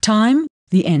Time,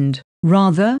 the end,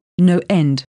 rather, no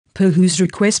end. Per whose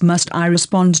request must I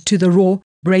respond to the raw,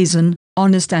 brazen,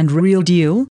 honest and real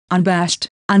deal, unabashed,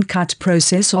 uncut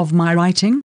process of my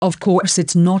writing? Of course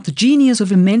it's not the genius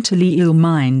of a mentally ill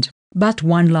mind, but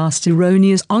one last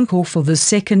erroneous encore for the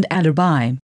second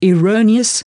alibi.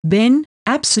 Erroneous, Ben?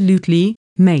 Absolutely,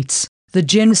 mates. The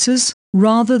genesis,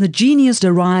 rather the genius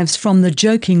derives from the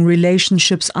joking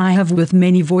relationships I have with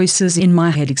many voices in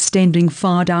my head extending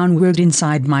far downward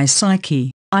inside my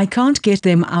psyche. I can't get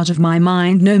them out of my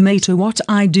mind no matter what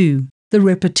I do. The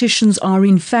repetitions are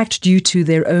in fact due to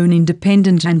their own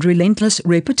independent and relentless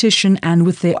repetition, and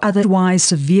with their otherwise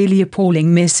severely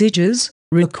appalling messages,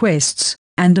 requests,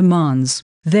 and demands,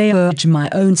 they urge my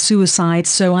own suicide,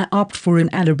 so I opt for an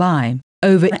alibi,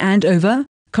 over and over,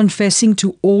 confessing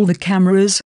to all the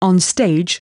cameras, on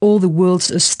stage, all the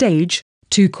world's a stage,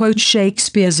 to quote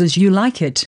Shakespeare's "As you like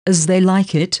it, as they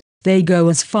like it." They go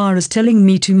as far as telling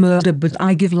me to murder, but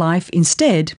I give life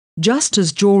instead, just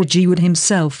as Georgie would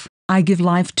himself. I give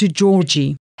life to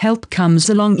Georgie. Help comes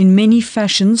along in many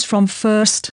fashions, from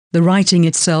first, the writing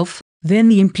itself, then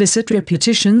the implicit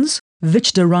repetitions,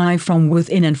 which derive from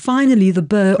within, and finally the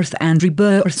birth and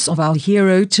rebirths of our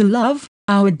hero to love,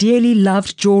 our dearly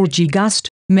loved Georgie Gust.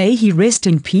 May he rest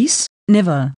in peace?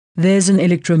 Never. There's an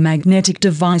electromagnetic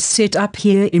device set up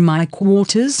here in my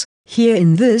quarters, here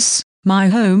in this, my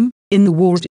home, in the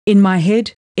ward, in my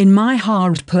head, in my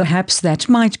heart. Perhaps that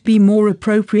might be more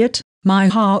appropriate. My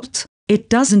heart. It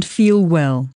doesn't feel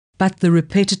well, but the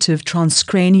repetitive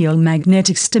transcranial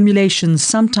magnetic stimulations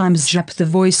sometimes zap the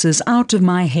voices out of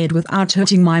my head without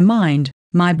hurting my mind,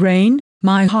 my brain,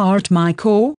 my heart, my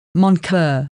core, mon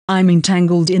cœur. I'm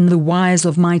entangled in the wires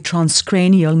of my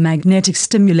transcranial magnetic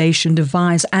stimulation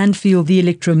device and feel the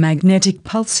electromagnetic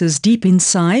pulses deep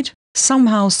inside,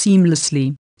 somehow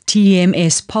seamlessly.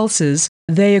 TMS pulses,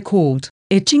 they are called.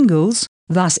 It jingles.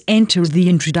 Thus enters the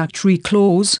introductory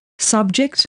clause,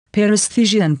 subject,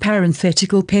 paresthesia and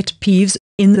parenthetical pet peeves,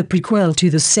 in the prequel to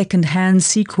the second-hand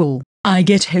sequel. I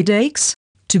get headaches,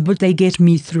 too, but they get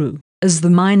me through, as the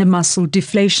minor muscle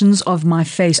deflations of my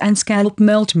face and scalp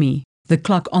melt me. The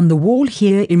clock on the wall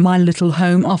here in my little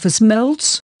home office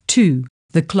melts, too.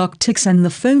 The clock ticks and the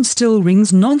phone still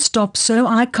rings non-stop, so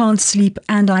I can't sleep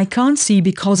and I can't see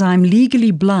because I'm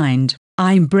legally blind.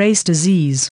 I embrace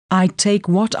disease. I take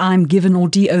what I'm given,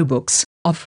 audiobooks,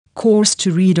 of course,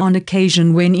 to read on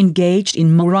occasion when engaged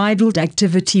in more idle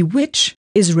activity, which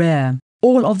is rare.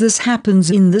 All of this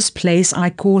happens in this place I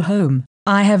call home.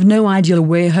 I have no idea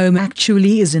where home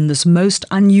actually is in this most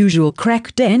unusual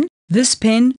crack den. This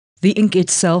pen, the ink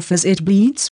itself as it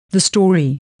bleeds, the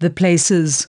story, the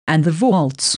places, and the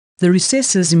vaults, the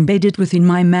recesses embedded within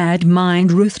my mad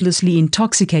mind, ruthlessly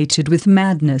intoxicated with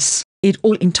madness. It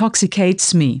all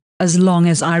intoxicates me. As long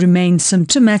as I remain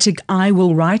symptomatic, I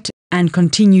will write, and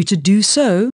continue to do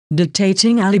so,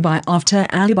 dictating alibi after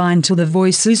alibi until the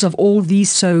voices of all these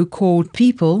so-called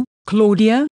people,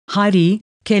 Claudia, Heidi,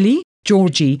 Kelly,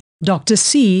 Georgie, Dr.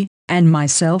 C, and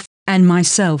myself,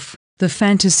 the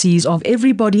fantasies of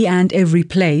everybody and every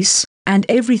place, and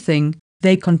everything,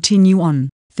 they continue on.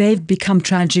 They've become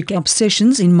tragic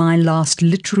obsessions in my last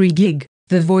literary gig.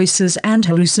 The voices and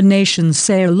hallucinations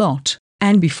say a lot.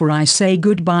 And before I say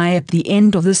goodbye at the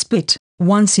end of this bit,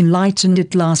 once enlightened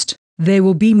at last, there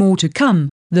will be more to come,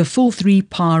 the full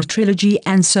 3-part trilogy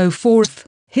and so forth.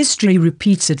 History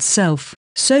repeats itself,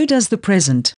 so does the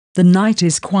present. The night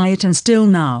is quiet and still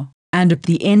now, and at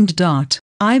the end dart,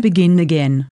 I begin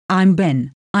again. I'm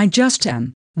Ben, I just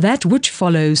am. That which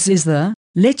follows is the,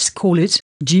 let's call it,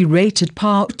 G-rated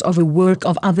part of a work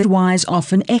of otherwise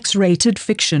often X-rated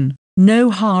fiction.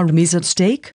 No harm is at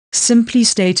stake, simply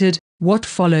stated. What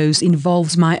follows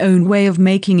involves my own way of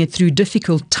making it through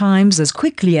difficult times as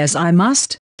quickly as I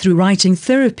must, through writing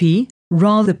therapy,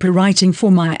 rather per writing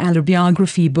for my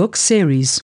autobiography book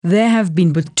series. There have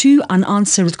been but 2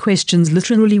 unanswered questions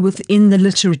literally within the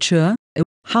literature: A,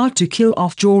 how to kill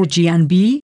off Georgie, and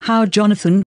B, how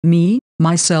Jonathan,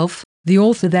 myself, the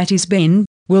author that is Ben,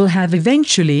 will have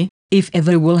eventually, if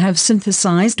ever will have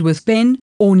synthesized with Ben,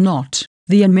 or not.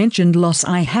 The unmentioned loss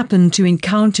I happened to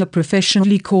encounter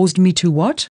professionally caused me to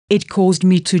what? It caused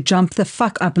me to jump the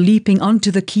fuck up, leaping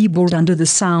onto the keyboard under the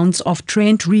sounds of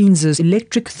Trent Reins's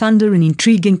electric thunder and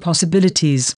intriguing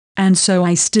possibilities. And so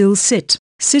I still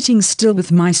sitting still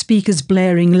with my speakers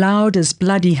blaring loud as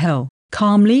bloody hell.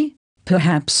 Calmly,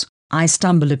 perhaps, I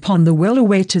stumble upon the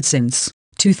well-awaited since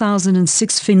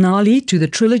 2006 finale to the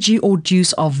trilogy or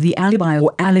deuce of the Alibi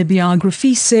or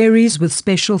Alibiography series, with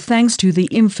special thanks to the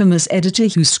infamous editor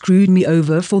who screwed me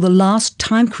over for the last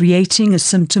time, creating a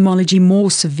symptomology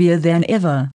more severe than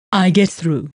ever. I get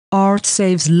through. Art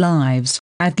saves lives,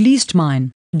 at least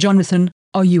mine. Jonathan,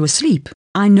 are you asleep?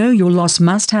 I know your loss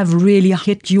must have really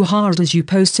hit you hard as you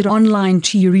posted online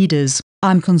to your readers.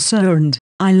 I'm concerned.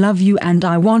 I love you and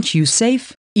I want you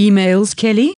safe. Emails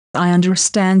Kelly, I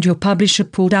understand your publisher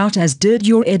pulled out, as did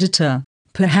your editor.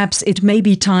 Perhaps it may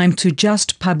be time to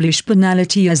just publish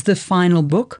Banality as the final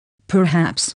book?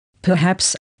 Perhaps,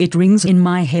 it rings in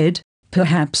my head,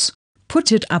 perhaps.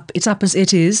 Put it up as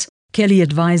it is, Kelly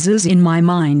advises, in my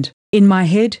mind, in my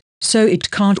head, so it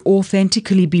can't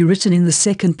authentically be written in the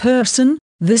second person.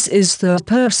 This is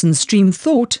third-person stream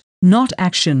thought, not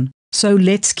action, so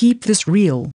let's keep this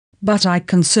real. But I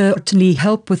can certainly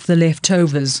help with the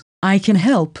leftovers. I can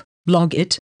help, blog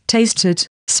it, taste it,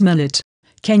 smell it.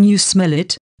 Can you smell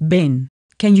it, Ben?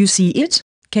 Can you see it?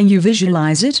 Can you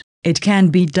visualize it? It can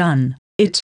be done.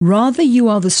 Rather you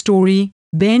are the story,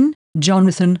 Ben.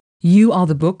 Jonathan, you are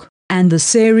the book, and the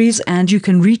series, and you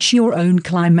can reach your own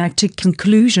climactic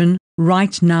conclusion,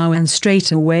 right now and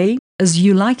straight away, as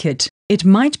you like it. It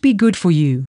might be good for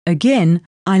you. Again,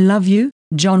 I love you,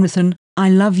 Jonathan. I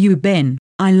love you, Ben.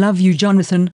 I love you,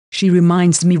 Jonathan. She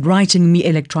reminds me, writing me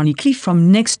electronically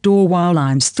from next door while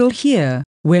I'm still here,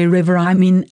 wherever I'm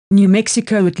in, New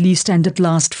Mexico at least, and at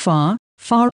last far,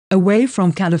 far away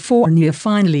from California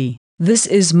finally. This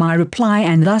is my reply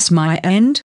and thus my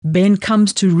end. Ben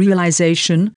comes to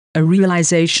realization, a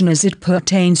realization as it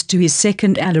pertains to his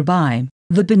second alibi,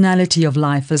 the banality of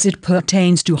life as it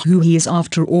pertains to who he is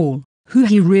after all, who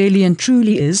he really and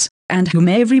truly is, and whom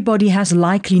everybody has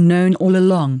likely known all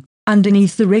along.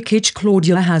 Underneath the wreckage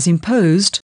Claudia has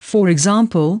imposed, for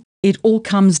example, it all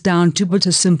comes down to but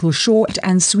a simple, short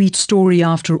and sweet story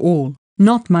after all.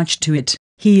 Not much to it.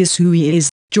 He is who he is,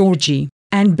 Georgie,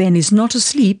 and Ben is not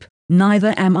asleep,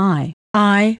 neither am I.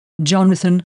 I,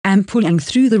 Jonathan, am pulling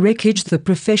through the wreckage the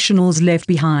professionals left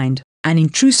behind. An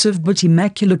intrusive but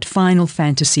immaculate final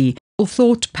fantasy, or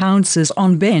thought pounces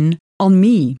on Ben, on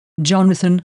me,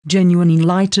 Jonathan, genuine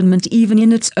enlightenment even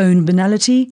in its own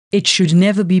banality. It should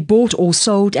never be bought or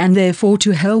sold, and therefore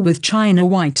to hell with China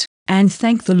White. And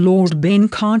thank the Lord Ben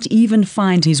can't even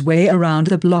find his way around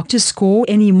the block to score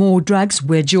any more drugs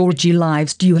where Georgie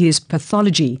lives due his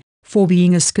pathology, for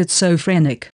being a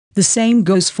schizophrenic. The same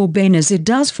goes for Ben as it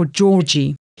does for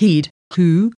Georgie.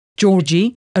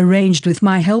 Georgie, arranged with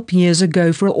my help years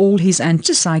ago for all his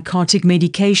antipsychotic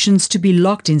medications to be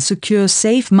locked in secure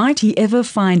safe. Might he ever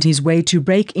find his way to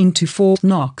break into Fort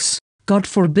Knox? God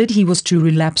forbid he was to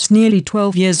relapse nearly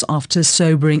 12 years after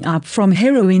sobering up from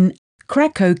heroin,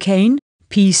 crack cocaine,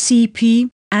 PCP,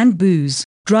 and booze.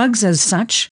 Drugs as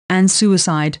such, and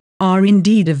suicide, are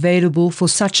indeed available for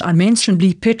such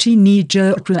unmentionably petty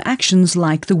knee-jerk reactions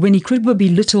like the Winnie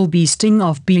Cribberby little bee sting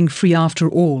of being free after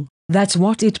all. That's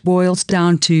what it boils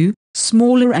down to.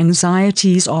 Smaller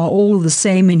anxieties are all the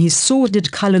same in his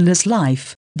sordid, colorless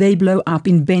life. They blow up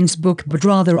in Ben's book, but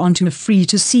rather onto a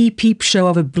free-to-see peep show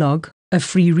of a blog, a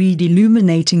free read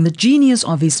illuminating the genius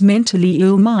of his mentally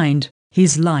ill mind.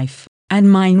 His life,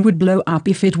 and mine, would blow up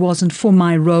if it wasn't for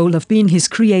my role of being his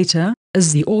creator,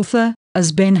 as the author,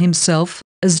 as Ben himself,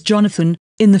 as Jonathan,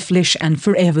 in the flesh and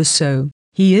forever so.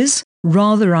 He is,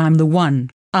 rather I'm the one.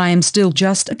 I am still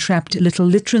just a trapped little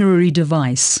literary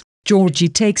device. Georgie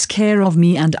takes care of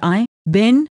me and I,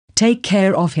 Ben, take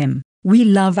care of him. We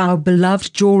love our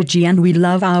beloved Georgie and we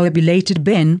love our belated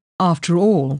Ben, after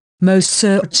all. Most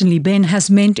certainly Ben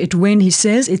has meant it when he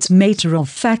says it's matter of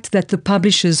fact that the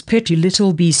publisher's petty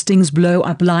little bee stings blow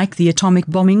up like the atomic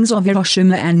bombings of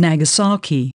Hiroshima and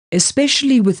Nagasaki,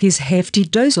 especially with his hefty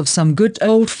dose of some good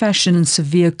old-fashioned and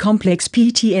severe complex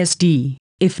PTSD.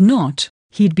 If not,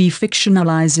 he'd be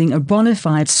fictionalizing a bona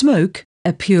fide smoke,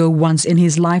 a pure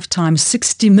once-in-his-lifetime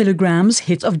 60 milligrams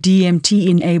hit of DMT,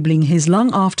 enabling his long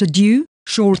after due,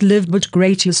 short-lived but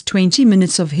greatest 20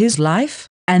 minutes of his life,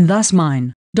 and thus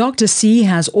mine. Dr. C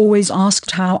has always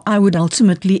asked how I would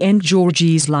ultimately end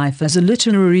Georgie's life as a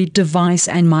literary device,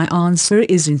 and my answer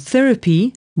is in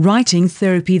therapy, writing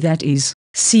therapy that is.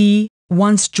 C,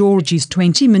 once Georgie's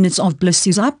 20 minutes of bliss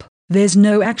is up, there's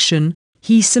no action.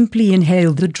 He simply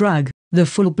inhaled the drug, the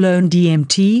full-blown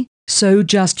DMT, so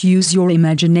just use your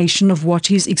imagination of what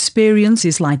his experience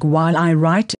is like while I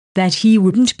write, that he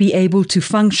wouldn't be able to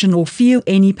function or feel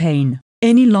any pain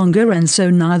any longer, and so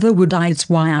neither would I. It's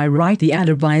why I write the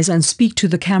alibis and speak to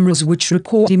the cameras which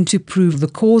record him to prove the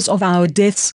cause of our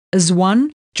deaths, as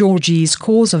one, Georgie's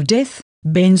cause of death,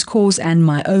 Ben's cause and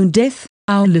my own death,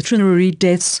 our literary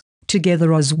deaths,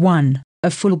 together as one,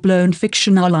 a full-blown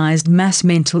fictionalized mass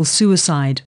mental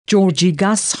suicide. Georgie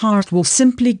Gust's heart will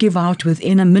simply give out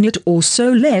within a minute or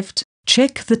so left.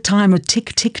 Check the timer,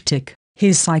 tick tick tick.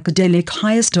 His psychedelic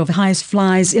highest of highs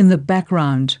flies in the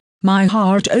background. My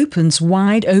heart opens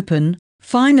wide open,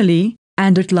 finally,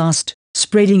 and at last,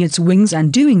 spreading its wings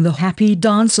and doing the happy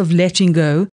dance of letting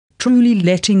go, truly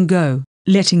letting go,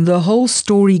 letting the whole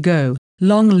story go.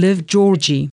 Long live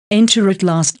Georgie. Enter at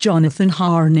last Jonathan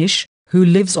Harnisch, who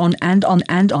lives on and on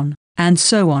and on, and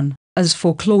so on. As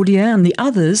for Claudia and the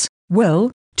others,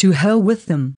 well, to hell with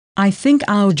them. I think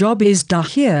our job is done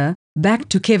here. Back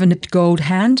to Kevin at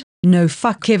Goldhand. No,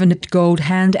 fuck Kevin at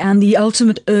Goldhand and the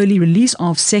ultimate early release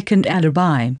of second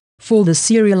Alibi. For the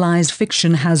serialized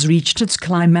fiction has reached its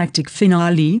climactic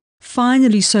finale,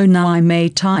 finally, so now I may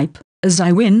type, as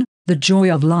I win, the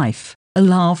joy of life, a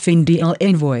laughing DL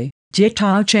envoy.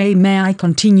 Jetache, may I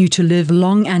continue to live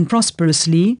long and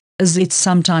prosperously, as it's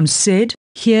sometimes said.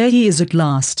 Here he is at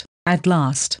last,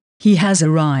 he has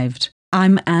arrived.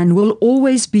 I'm and will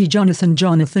always be Jonathan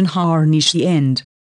Harnisch. The end.